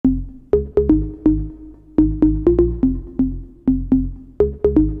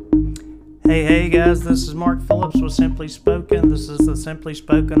Hey guys, this is Mark Phillips with Simply Spoken. This is the Simply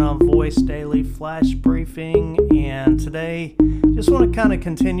Spoken on Voice Daily Flash Briefing, and today just want to kind of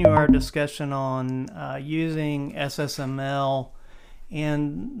continue our discussion on using SSML.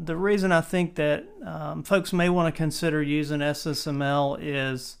 And the reason I think that folks may want to consider using SSML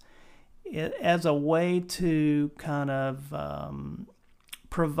is as a way to kind of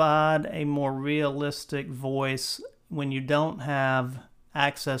provide a more realistic voice when you don't have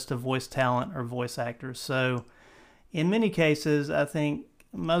access to voice talent or voice actors. So in many cases, I think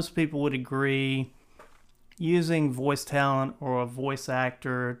most people would agree using voice talent or a voice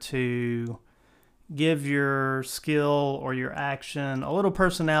actor to give your skill or your action a little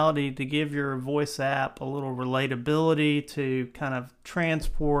personality, to give your voice app a little relatability, to kind of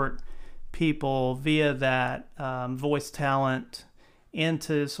transport people via that voice talent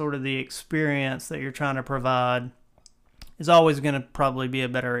into sort of the experience that you're trying to provide is always going to probably be a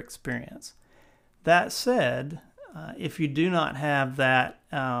better experience. That said, if you do not have that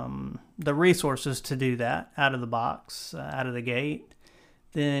the resources to do that out of the box, out of the gate,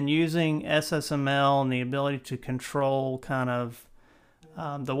 then using SSML and the ability to control kind of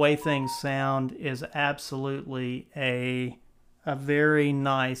the way things sound is absolutely a very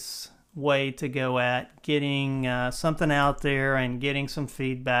nice way to go at getting something out there and getting some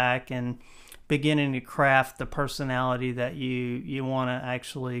feedback and beginning to craft the personality that you want to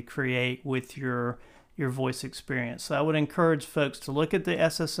actually create with your voice experience. So I would encourage folks to look at the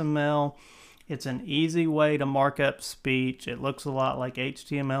SSML. It's an easy way to mark up speech. It looks a lot like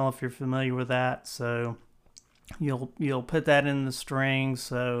HTML if you're familiar with that. So you'll put that in the string.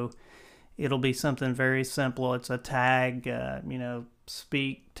 So it'll be something very simple. It's a tag,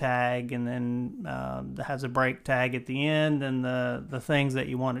 speak tag, and then has a break tag at the end, and the things that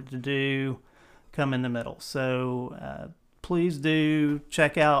you want it to do come in the middle. So please do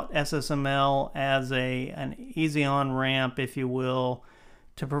check out SSML as an easy on-ramp, if you will,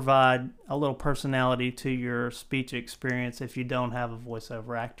 to provide a little personality to your speech experience if you don't have a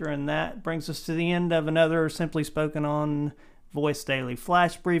voiceover actor. And that brings us to the end of another Simply Spoken on Voice Daily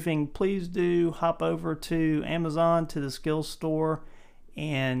Flash Briefing. Please do hop over to Amazon, to the Skills Store,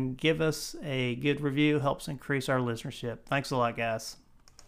 and give us a good review. Helps increase our listenership. Thanks a lot, guys.